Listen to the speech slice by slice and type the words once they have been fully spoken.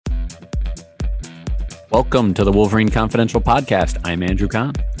Welcome to the Wolverine Confidential Podcast. I'm Andrew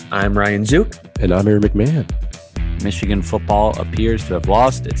Kahn. I'm Ryan Zook. And I'm Aaron McMahon. Michigan football appears to have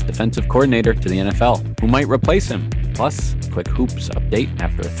lost its defensive coordinator to the NFL. Who might replace him? Plus, quick hoops update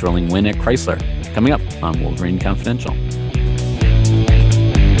after a thrilling win at Chrysler. Coming up on Wolverine Confidential.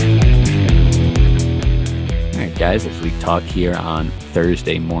 All right, guys, as we talk here on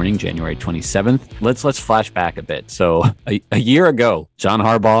Thursday morning, January 27th, let's flash back a bit. So a year ago, John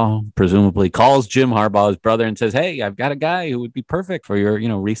Harbaugh presumably calls Jim Harbaugh's brother and says, "Hey, I've got a guy who would be perfect for your,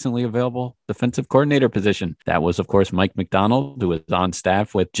 recently available defensive coordinator position." That was, of course, Mike Macdonald, who was on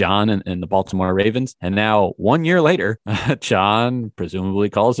staff with John and the Baltimore Ravens. And now 1 year later, John presumably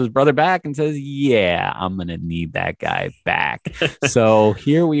calls his brother back and says, "Yeah, I'm going to need that guy back." So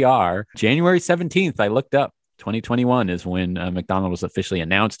here we are, January 17th. I looked up. 2021 is when Macdonald was officially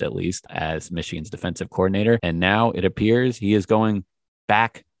announced, at least, as Michigan's defensive coordinator. And now it appears he is going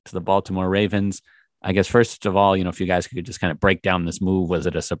back to the Baltimore Ravens. I guess, first of all, if you guys could just kind of break down this move. Was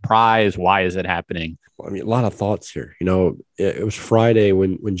it a surprise? Why is it happening? I mean, a lot of thoughts here. It was Friday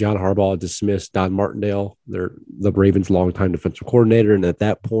when John Harbaugh dismissed Don Martindale, the Ravens' longtime defensive coordinator. And at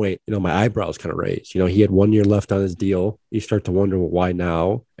that point, my eyebrows kind of raised. He had 1 year left on his deal. You start to wonder, well, why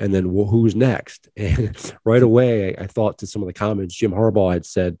now? And then, well, who's next? And right away, I thought to some of the comments Jim Harbaugh had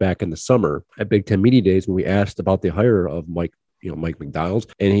said back in the summer at Big Ten Media Days when we asked about the hire of Mike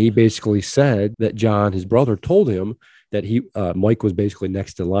Macdonald. And he basically said that John, his brother, told him that Mike was basically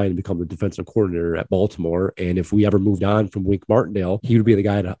next in line to become the defensive coordinator at Baltimore. And if we ever moved on from Wink Martindale, he would be the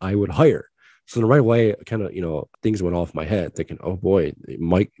guy that I would hire. So the right away, kind of, things went off my head thinking, oh boy,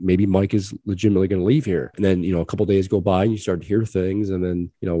 maybe Mike is legitimately going to leave here. And then, a couple of days go by and you start to hear things. And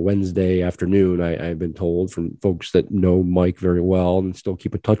then, Wednesday afternoon, I've been told from folks that know Mike very well and still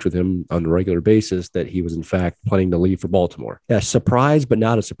keep in touch with him on a regular basis that he was in fact planning to leave for Baltimore. Yeah, surprise, but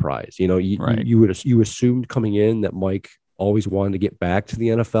not a surprise. You assumed coming in that Mike always wanted to get back to the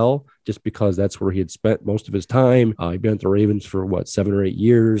NFL just because that's where he had spent most of his time. He'd been at the Ravens for 7 or 8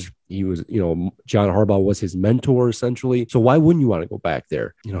 years. He was, John Harbaugh was his mentor essentially. So why wouldn't you want to go back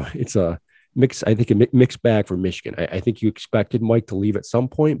there? It's a mixed bag for Michigan. I think you expected Mike to leave at some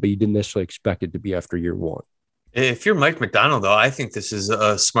point, but you didn't necessarily expect it to be after year one. If you're Mike Macdonald, though, I think this is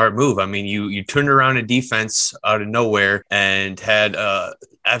a smart move. I mean, you turned around a defense out of nowhere and had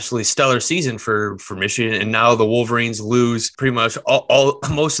absolutely stellar season for Michigan. And now the Wolverines lose pretty much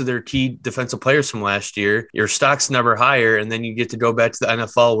most of their key defensive players from last year. Your stock's never higher. And then you get to go back to the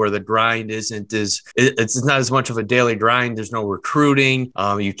NFL where the grind it's not as much of a daily grind. There's no recruiting.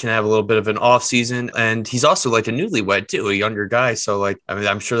 You can have a little bit of an off season. And he's also like a newlywed too, a younger guy. So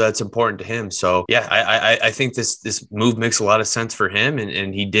I'm sure that's important to him. So yeah, I think this move makes a lot of sense for him.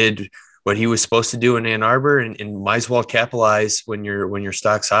 And he did what he was supposed to do in Ann Arbor and might as well capitalize when your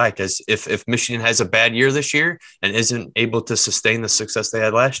stock's high. Because if Michigan has a bad year this year and isn't able to sustain the success they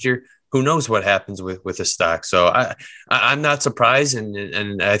had last year, who knows what happens with the stock. So I'm not surprised.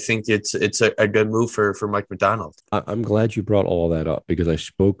 And I think it's a good move for Mike Macdonald. I'm glad you brought all that up because I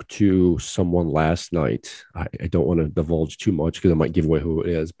spoke to someone last night. I don't want to divulge too much because I might give away who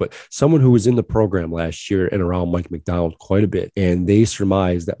it is, but someone who was in the program last year and around Mike Macdonald quite a bit. And they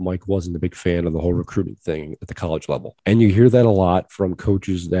surmised that Mike wasn't a big fan of the whole recruiting thing at the college level. And you hear that a lot from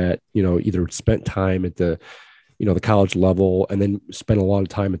coaches that, either spent time at the college level and then spend a lot of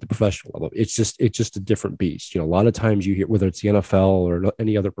time at the professional level. It's just a different beast. A lot of times you hear, whether it's the NFL or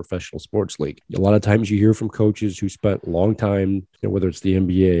any other professional sports league, a lot of times you hear from coaches who spent a long time, whether it's the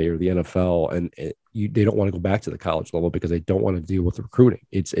NBA or the NFL, and they don't want to go back to the college level because they don't want to deal with recruiting.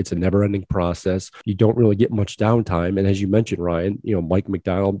 It's a never ending process. You don't really get much downtime. And as you mentioned, Ryan, Mike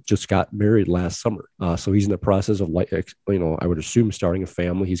Macdonald just got married last summer. So he's in the process of I would assume starting a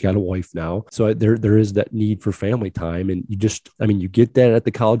family. He's got a wife now. So there is that need for family time. And you get that at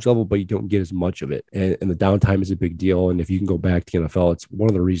the college level, but you don't get as much of it. And the downtime is a big deal. And if you can go back to the NFL, it's one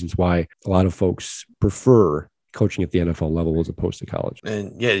of the reasons why a lot of folks prefer coaching at the NFL level as opposed to college.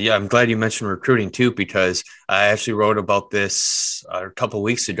 And yeah, I'm glad you mentioned recruiting too, because I actually wrote about this a couple of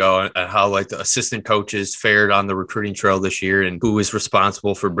weeks ago and how the assistant coaches fared on the recruiting trail this year and who was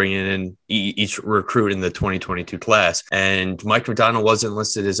responsible for bringing in each recruit in the 2022 class. And Mike Macdonald wasn't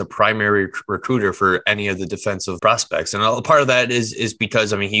listed as a primary recruiter for any of the defensive prospects. And a part of that is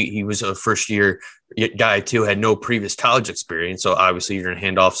because, he was a first year guy too, had no previous college experience. So obviously you're going to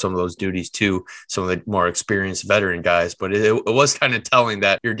hand off some of those duties to some of the more experienced veteran guys. But it was kind of telling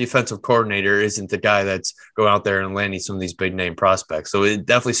that your defensive coordinator isn't the guy that's going out there and landing some of these big name prospects. So it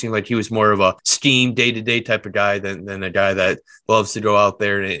definitely seemed like he was more of a scheme day-to-day type of guy than a guy that loves to go out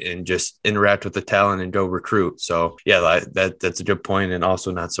there and just interact with the talent and go recruit. So yeah, that's a good point and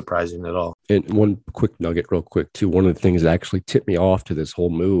also not surprising at all. And one quick nugget real quick too. One of the things that actually tipped me off to this whole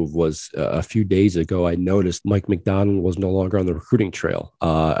move was a few days ago, I noticed Mike Macdonald was no longer on the recruiting trail.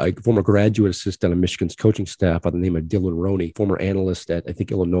 A former graduate assistant on Michigan's coaching staff by the name of Dylan Roney, former analyst at, I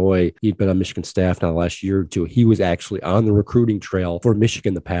think, Illinois. He'd been on Michigan staff now the last year or two. He was actually on the recruiting trail for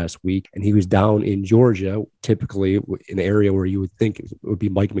Michigan the past week, and he was down in Georgia, typically an area where you would think it would be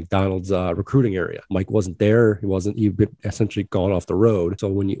Mike Macdonald's recruiting area. Mike wasn't there. He'd been essentially gone off the road. So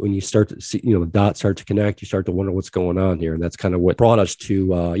when you start to see, the dots start to connect, you start to wonder what's going on here. And that's kind of what brought us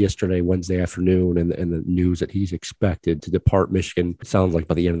to yesterday, Wednesday afternoon, and the news that he's expected to depart Michigan. It sounds like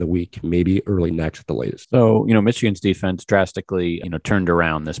by the end of the week, maybe early next at the latest. So, Michigan's defense drastically, turned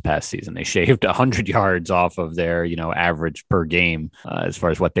around this past season. They shaved 100 yards off of their, average per game as far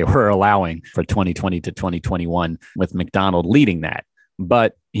as what they were allowing for 2020 to 2021, with Macdonald leading that.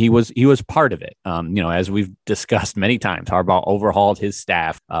 But he was part of it. As we've discussed many times, Harbaugh overhauled his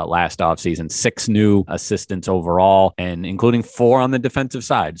staff last offseason, 6 new assistants overall, and including 4 on the defensive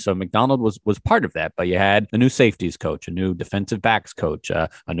side. So Macdonald was part of that. But you had a new safeties coach, a new defensive backs coach, a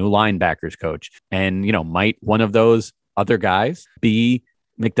new linebackers coach. And, might one of those other guys be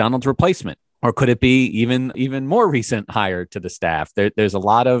Macdonald's replacement? Or could it be even more recent hire to the staff? There's a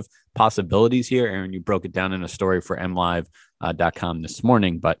lot of possibilities here. Aaron, you broke it down in a story for MLive.com this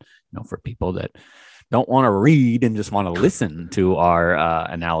morning, but for people that don't want to read and just want to listen to our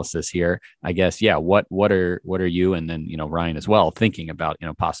analysis here, I guess, what are you, and then Ryan as well, thinking about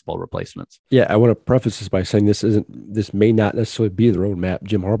possible replacements? Yeah, I want to preface this by saying this may not necessarily be the roadmap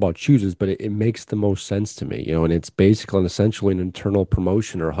Jim Harbaugh chooses, but it makes the most sense to me, and it's basically and essentially an internal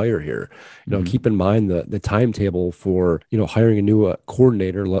promotion or hire here. Keep in mind the timetable for hiring a new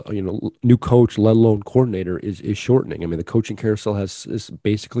coordinator, new coach, let alone coordinator, is shortening. I mean, the coaching carousel is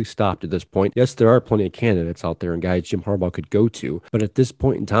basically stopped at this point. Yes, there are plenty of candidates out there and guys Jim Harbaugh could go to, but at this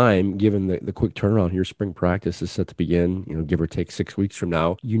point in time, given the quick turnaround here, spring practice is set to begin, give or take 6 weeks from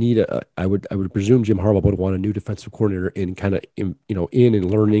now, you need I would presume Jim Harbaugh would want a new defensive coordinator in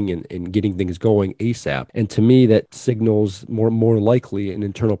and learning and getting things going ASAP. And to me, that signals more likely an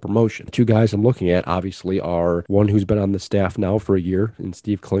internal promotion. 2 guys I'm looking at obviously are one who's been on the staff now for a year, and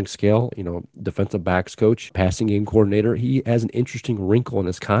Steve Klinkscale, defensive backs coach, passing game coordinator. He has an interesting wrinkle in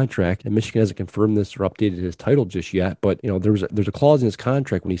his contract, and Michigan hasn't confirmed this or updated his title just yet, but there's a clause in his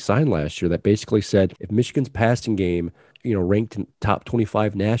contract when he signed last year that basically said if Michigan's passing game ranked in top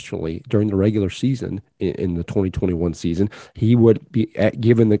 25 nationally during the regular season in the 2021 season, he would be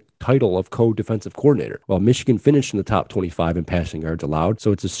given the title of co-defensive coordinator. Well, Michigan finished in the top 25 in passing yards allowed,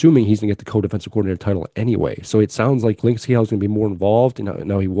 so it's assuming he's going to get the co-defensive coordinator title anyway. So it sounds like Klinkscale is going to be more involved.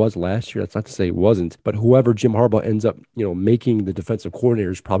 Now he was last year. That's not to say he wasn't, but whoever Jim Harbaugh ends up, making the defensive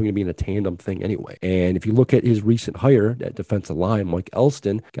coordinator is probably going to be in a tandem thing anyway. And if you look at his recent hire, that defensive line, Mike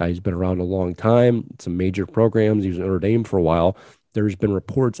Elston, guy who's been around a long time, some major programs, he was in Notre Dame for a while. There's been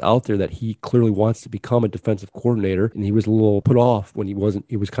reports out there that he clearly wants to become a defensive coordinator, and he was a little put off when he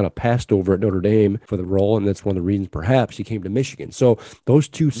was kind of passed over at Notre Dame for the role, and that's one of the reasons perhaps he came to Michigan. So those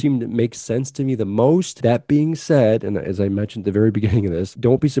two seem to make sense to me the most. That being said, and as I mentioned at the very beginning of this,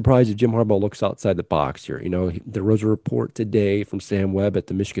 don't be surprised if Jim Harbaugh looks outside the box here. There was a report today from Sam Webb at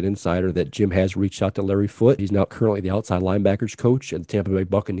the Michigan Insider that Jim has reached out to Larry Foote. He's now currently the outside linebackers coach at the Tampa Bay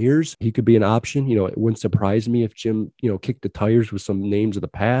Buccaneers. He could be an option. It wouldn't surprise me if Jim, kicked the tires with some names of the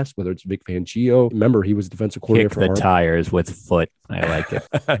past, whether it's Vic Fangio. Remember, he was defensive coordinator for the tires with Foot. I like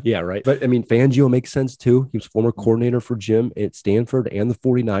it. Yeah, right. But I mean, Fangio makes sense too. He was former coordinator for Jim at Stanford and the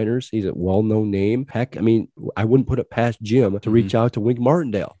 49ers. He's a well-known name. Heck, I mean, I wouldn't put it past Jim to reach out to Wink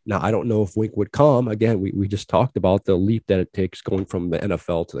Martindale. Now, I don't know if Wink would come. Again, we just talked about the leap that it takes going from the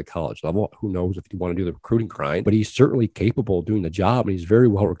NFL to the college level. Who knows if you want to do the recruiting grind, but he's certainly capable of doing the job, and he's very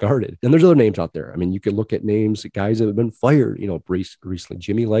well regarded. And there's other names out there. I mean, you could look at names, guys that have been fired, recently.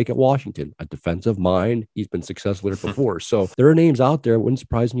 Jimmy Lake at Washington, a defensive mind. He's been successful there before. So there are names out there. It wouldn't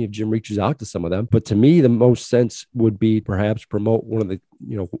surprise me if Jim reaches out to some of them. But to me, the most sense would be perhaps promote one of the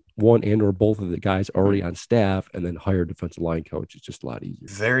one and or both of the guys already on staff, and then hire a defensive line coach. It's just a lot easier.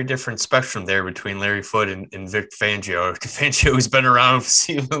 Very different spectrum there between Larry Foote and Vic Fangio. Fangio, who's been around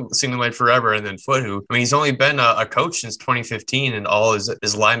seemingly like forever, and then Foote, who, I mean, he's only been a coach since 2015, and all his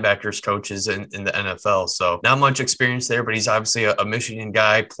linebackers coaches in the NFL. So not much experience there, but he's obviously a Michigan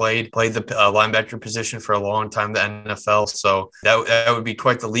guy, played the linebacker position for a long time in the NFL. So that would be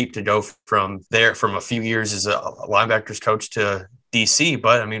quite the leap to go from a few years as a linebackers coach to DC,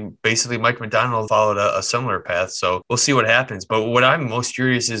 but I mean, basically Mike Macdonald followed a similar path. So we'll see what happens. But what I'm most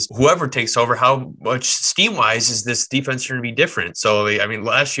curious is whoever takes over, how much scheme wise is this defense going to be different? So, I mean,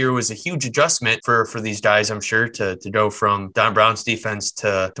 last year was a huge adjustment for these guys, I'm sure, to go from Don Brown's defense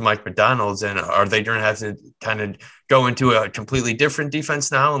to Mike Macdonald's. And are they going to have to kind of go into a completely different defense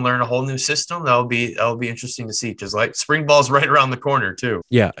now and learn a whole new system? That'll be interesting to see, because like spring ball's right around the corner too.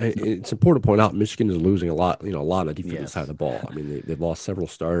 Yeah, it's important to point out Michigan is losing a lot on the defensive side of the ball. I mean, they've lost several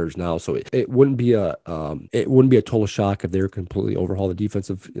starters now, so it wouldn't be a total shock if they were completely overhaul the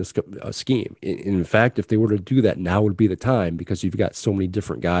defensive scheme. In fact, if they were to do that, now would be the time, because you've got so many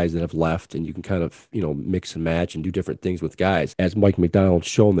different guys that have left, and you can kind of mix and match and do different things with guys, as Mike Macdonald's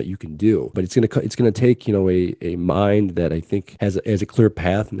shown that you can do. But it's gonna take a mind that I think has a clear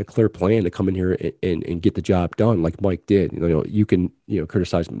path and a clear plan to come in here and get the job done, like Mike did. You can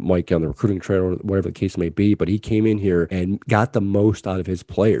criticize Mike on the recruiting trail or whatever the case may be, but he came in here and got the most out of his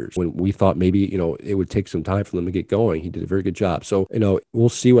players when we thought maybe it would take some time for them to get going. He did a very good job. So we'll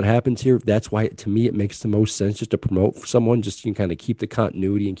see what happens here. That's why to me it makes the most sense just to promote someone, just to kind of keep the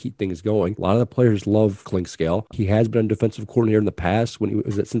continuity and keep things going. A lot of the players love Clinkscale. He has been a defensive coordinator in the past when he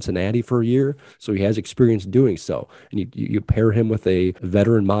was at Cincinnati for a year, so he has experience doing so. And you pair him with a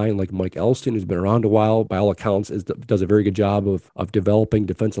veteran mind like Mike Elston, who's been around a while, by all accounts does a very good job of developing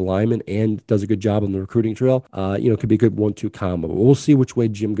defensive linemen and does a good job on the recruiting trail. Could be a good 1-2 combo. But we'll see which way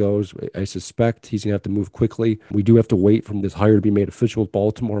Jim goes. I suspect he's going to have to move quickly. We do have to wait for this hire to be made official with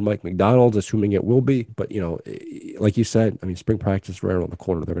Baltimore, Mike Macdonald, assuming it will be. But, like you said, I mean, spring practice is right around the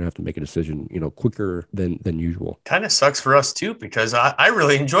corner. They're going to have to make a decision, quicker than usual. Kind of sucks for us too, because I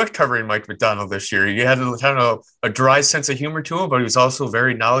really enjoyed covering Mike Macdonald this year. He had kind of a dry sense of humor to him, but he was also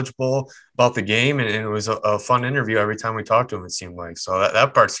very knowledgeable about the game, and it was a fun interview every time we talked to him, it seemed like. So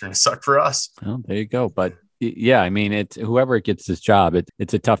that part's going to suck for us. Well, there you go. But yeah, I mean, it's whoever gets this job,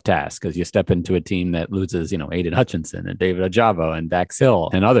 it's a tough task, because you step into a team that loses, Aiden Hutchinson and David Ojabo and Dax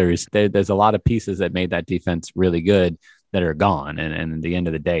Hill and others. There's a lot of pieces that made that defense really good that are gone. And at the end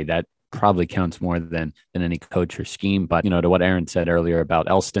of the day, that probably counts more than any coach or scheme. But, to what Aaron said earlier about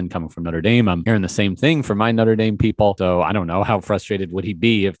Elston coming from Notre Dame, I'm hearing the same thing from my Notre Dame people. So I don't know how frustrated would he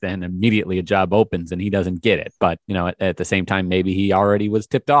be if then immediately a job opens and he doesn't get it. But, at the same time, maybe he already was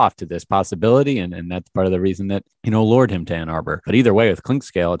tipped off to this possibility. And that's part of the reason that, lured him to Ann Arbor. But either way, with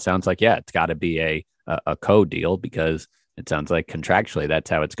Clinkscale, it sounds like, it's got to be a code deal, because it sounds like contractually that's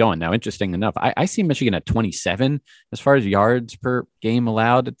how it's going. Now, interesting enough, I see Michigan at 27 as far as yards per game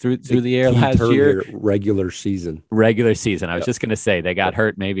allowed through the air last year. Regular season. I was just going to say they got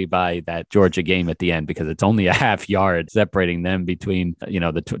hurt maybe by that Georgia game at the end, because it's only a half yard separating them between, the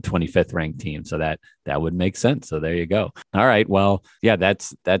 25th ranked team. So that would make sense. So there you go. All right. Well, yeah,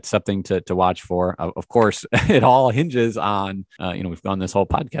 that's something to watch for. Of course, it all hinges on, we've gone this whole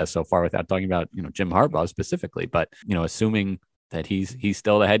podcast so far without talking about, Jim Harbaugh specifically, but, assuming that he's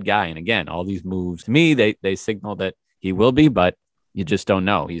still the head guy. And again, all these moves, to me, they signal that he will be, but you just don't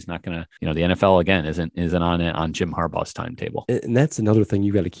know. He's not going to, the NFL again isn't on Jim Harbaugh's timetable. And that's another thing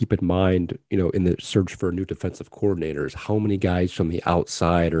you got to keep in mind, in the search for a new defensive coordinator, is how many guys from the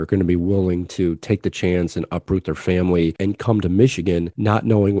outside are going to be willing to take the chance and uproot their family and come to Michigan, not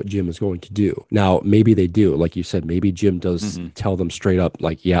knowing what Jim is going to do. Now, maybe they do, like you said, maybe Jim does tell them straight up,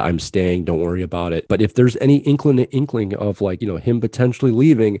 like, yeah, I'm staying, don't worry about it. But if there's any inkling of him potentially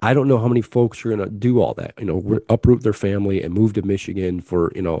leaving, I don't know how many folks are going to do all that, uproot their family and move to Michigan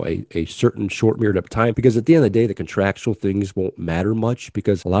for a certain short period of time, because at the end of the day the contractual things won't matter much,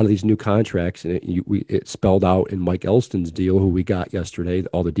 because a lot of these new contracts, and it's spelled out in Mike Elston's deal, who we got yesterday.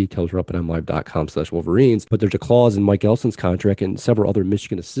 All the details are up at mlive.com/Wolverines, but there's a clause in Mike Elston's contract and several other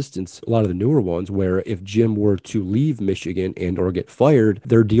Michigan assistants, a lot of the newer ones, where if Jim were to leave Michigan and or get fired,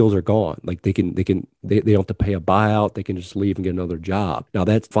 their deals are gone. Like they don't have to pay a buyout, they can just leave and get another job. Now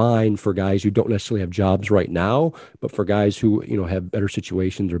that's fine for guys who don't necessarily have jobs right now, but for guys who have better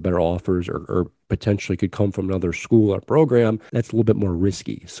situations or better offers, or potentially could come from another school or program, that's a little bit more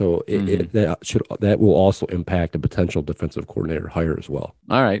risky. So that will also impact a potential defensive coordinator hire as well.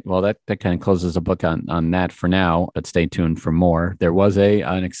 All right. Well, that kind of closes the book on that for now, but stay tuned for more. There was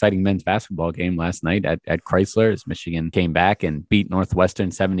an exciting men's basketball game last night at Chrysler, as Michigan came back and beat Northwestern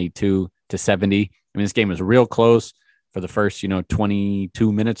 72-70. I mean, this game was real close for the first,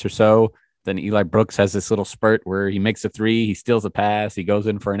 22 minutes or so. Then Eli Brooks has this little spurt where he makes a three, he steals a pass, he goes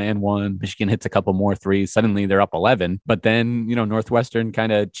in for an and one. Michigan hits a couple more threes. Suddenly they're up 11. But then, Northwestern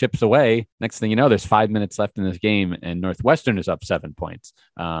kind of chips away. Next thing you know, there's 5 minutes left in this game, and Northwestern is up 7 points.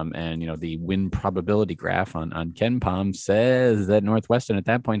 The win probability graph on KenPom says that Northwestern at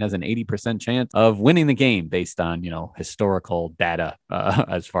that point has an 80% chance of winning the game based on, historical data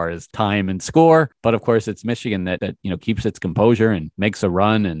as far as time and score. But of course, it's Michigan that keeps its composure and makes a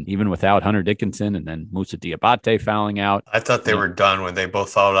run. And even without Hunter Dickinson and then Moussa Diabate fouling out. I thought they were done when they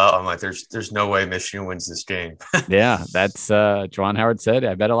both fouled out. I'm like, there's no way Michigan wins this game. Yeah, that's Juwan Howard said.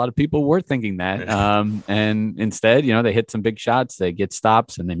 I bet a lot of people were thinking that. And instead, they hit some big shots. They get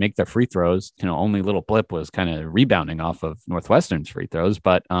stops and they make their free throws. Only little blip was kind of rebounding off of Northwestern's free throws.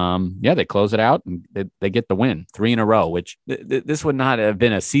 But they close it out and they get the win 3 in a row, which this would not have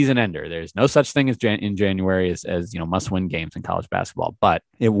been a season ender. There's no such thing as in January as must win games in college basketball, but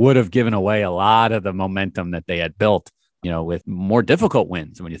it would have given away a lot of the momentum that they had built, with more difficult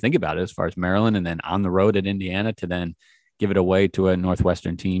wins. When you think about it, as far as Maryland and then on the road at Indiana to then give it away to a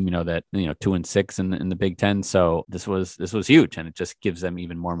Northwestern team, 2-6 in the Big Ten. So this was huge, and it just gives them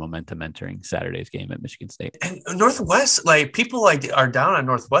even more momentum entering Saturday's game at Michigan State. And Northwest, people are down on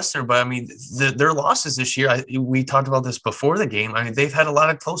Northwestern, but I mean their losses this year. We talked about this before the game. I mean, they've had a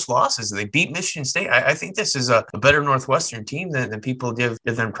lot of close losses. They beat Michigan State. I think this is a better Northwestern team than people give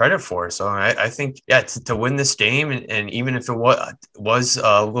them credit for. So I think to win this game, and even if it was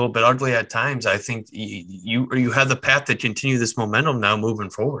a little bit ugly at times, I think you have the path to continue this momentum now moving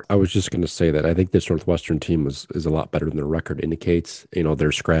forward. I was just going to say that I think this Northwestern team is a lot better than their record indicates. They're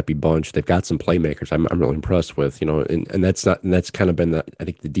a scrappy bunch. They've got some playmakers I'm really impressed with, and that's kind of been I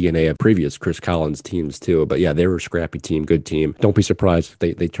think the DNA of previous Chris Collins teams too. But yeah, they were a scrappy team, good team. Don't be surprised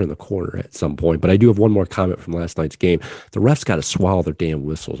if they turn the corner at some point. But I do have one more comment from last night's game. The refs got to swallow their damn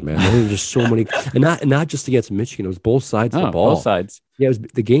whistles, man. There were just so many, and not just against Michigan. It was both sides of the ball. Both sides. Yeah,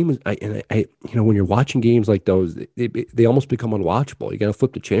 the game was, when you're watching games like those, they almost become unwatchable. You got to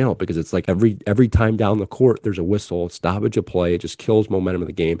flip the channel because it's like every time down the court, there's a whistle, stoppage of play. It just kills momentum of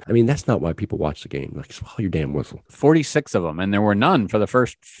the game. I mean, that's not why people watch the game. Like, swallow your damn whistle. 46 of them, and there were none for the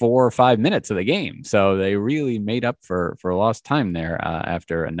first 4 or 5 minutes of the game. So they really made up for lost time there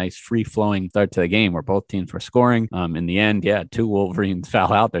after a nice free-flowing start to the game where both teams were scoring. In the end, 2 Wolverines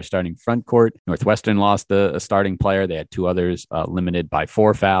foul out. They're starting front court. Northwestern lost a starting player. They had 2 others limited by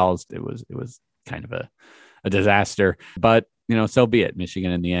 4 fouls. It was kind of a disaster, but so be it.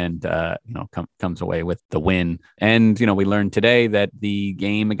 Michigan in the end, comes away with the win. And, we learned today that the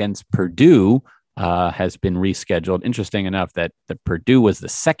game against Purdue has been rescheduled. Interesting enough that the Purdue was the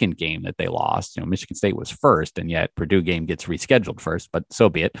second game that they lost. Michigan State was first, and yet Purdue game gets rescheduled first, but so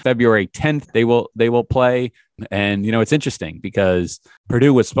be it. February 10th, they will play. And, it's interesting because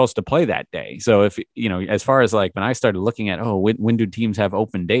Purdue was supposed to play that day. So if, as far as when I started looking at, when do teams have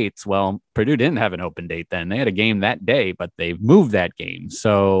open dates? Well, Purdue didn't have an open date then. They had a game that day, but they've moved that game.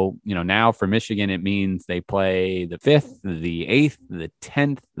 So, now for Michigan, it means they play the 5th, the 8th, the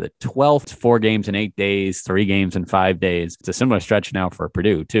 10th, the 12th, 4 games in 8 days, 3 games in 5 days. It's a similar stretch now for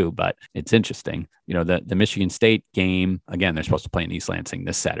Purdue too, but it's interesting. The Michigan State game, again, they're supposed to play in East Lansing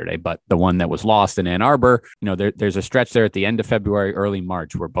this Saturday, but the one that was lost in Ann Arbor, there's a stretch there at the end of February, early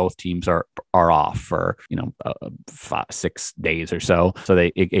March, where both teams are off for, 6 days or so. So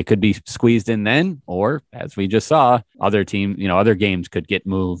it could be squeezed in then, or as we just saw, other games could get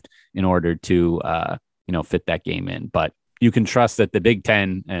moved in order to, fit that game in. But you can trust that the Big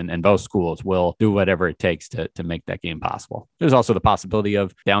Ten and both schools will do whatever it takes to make that game possible. There's also the possibility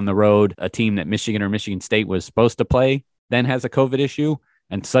of down the road, a team that Michigan or Michigan State was supposed to play then has a COVID issue,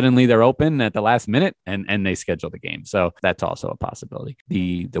 and suddenly they're open at the last minute and they schedule the game. So that's also a possibility.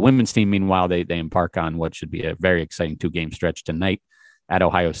 The women's team, meanwhile, they embark on what should be a very exciting 2-game stretch tonight at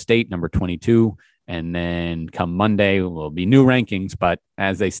Ohio State, number 22. And then come Monday will be new rankings. But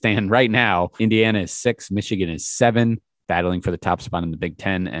as they stand right now, Indiana is 6, Michigan is 7. Battling for the top spot in the Big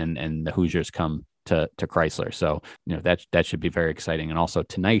Ten, and the Hoosiers come to Chrysler. So, that should be very exciting. And also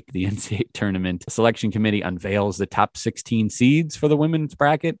tonight, the NCAA tournament selection committee unveils the top 16 seeds for the women's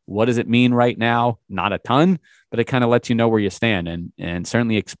bracket. What does it mean right now? Not a ton, but it kind of lets you know where you stand, and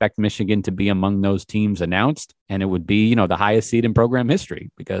certainly expect Michigan to be among those teams announced. And it would be, the highest seed in program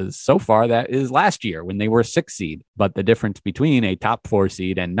history, because so far that is last year when they were a 6th seed. But the difference between a top 4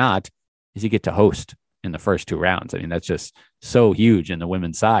 seed and not is you get to host in the first 2 rounds. I mean, that's just so huge. In the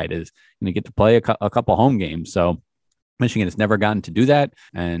women's side is you get to play a couple home games. So Michigan has never gotten to do that.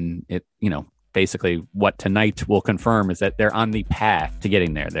 And it, basically what tonight will confirm is that they're on the path to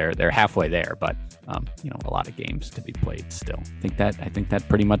getting there. They're halfway there, but a lot of games to be played still. I think that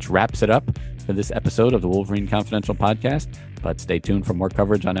pretty much wraps it up for this episode of the Wolverine Confidential podcast. But stay tuned for more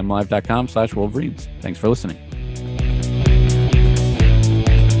coverage on mlive.com/Wolverines. Thanks for listening.